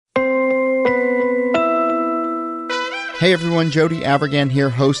Hey everyone, Jody Avirgan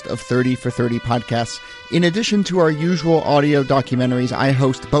here, host of 30 for 30 podcasts. In addition to our usual audio documentaries, I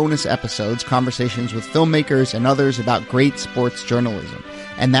host bonus episodes, conversations with filmmakers and others about great sports journalism.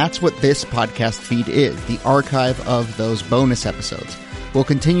 And that's what this podcast feed is, the archive of those bonus episodes. We'll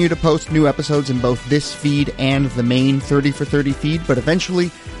continue to post new episodes in both this feed and the main 30 for 30 feed, but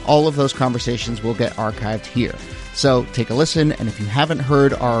eventually all of those conversations will get archived here. So take a listen, and if you haven't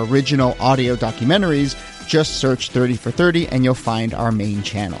heard our original audio documentaries, just search 30 for 30 and you'll find our main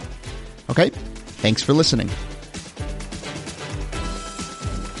channel. Okay, thanks for listening.